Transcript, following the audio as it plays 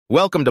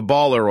Welcome to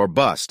Baller or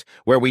Bust,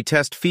 where we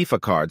test FIFA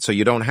cards so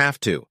you don't have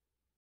to.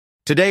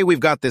 Today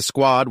we've got this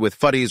squad with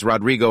Futties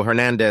Rodrigo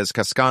Hernandez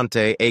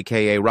Cascante,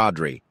 aka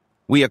Rodri.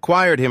 We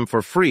acquired him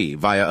for free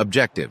via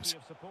objectives.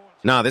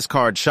 Nah, this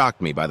card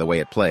shocked me by the way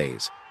it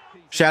plays.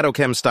 Shadow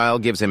Chem style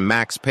gives him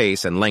max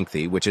pace and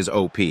lengthy, which is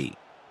OP.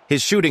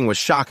 His shooting was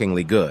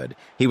shockingly good.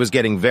 He was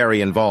getting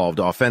very involved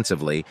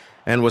offensively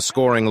and was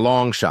scoring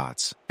long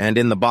shots and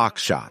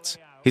in-the-box shots.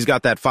 He's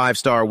got that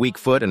 5-star weak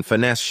foot and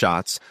finesse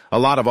shots, a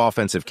lot of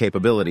offensive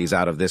capabilities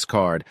out of this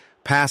card.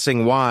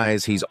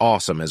 Passing-wise, he's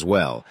awesome as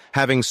well,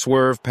 having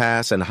swerve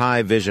pass and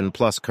high vision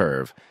plus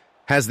curve.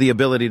 Has the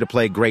ability to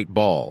play great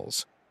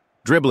balls.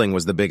 Dribbling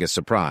was the biggest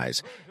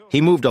surprise. He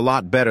moved a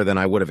lot better than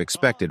I would have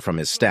expected from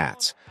his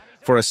stats.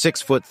 For a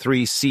 6'3"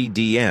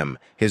 CDM,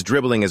 his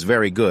dribbling is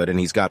very good and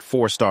he's got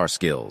 4-star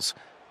skills.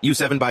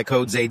 U7 by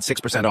code ZAID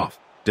 6% off.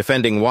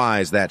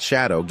 Defending-wise, that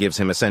shadow gives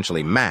him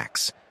essentially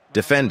max.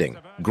 Defending,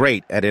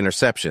 great at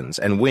interceptions,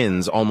 and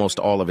wins almost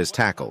all of his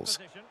tackles.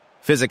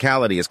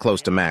 Physicality is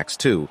close to max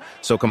too,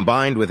 so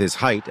combined with his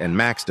height and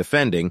max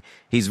defending,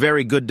 he's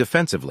very good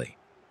defensively.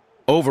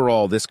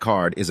 Overall, this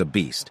card is a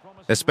beast,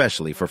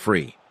 especially for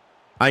free.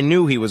 I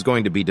knew he was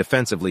going to be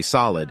defensively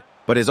solid,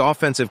 but his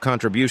offensive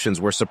contributions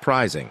were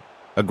surprising.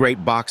 A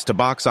great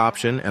box-to-box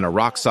option and a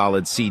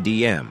rock-solid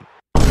CDM.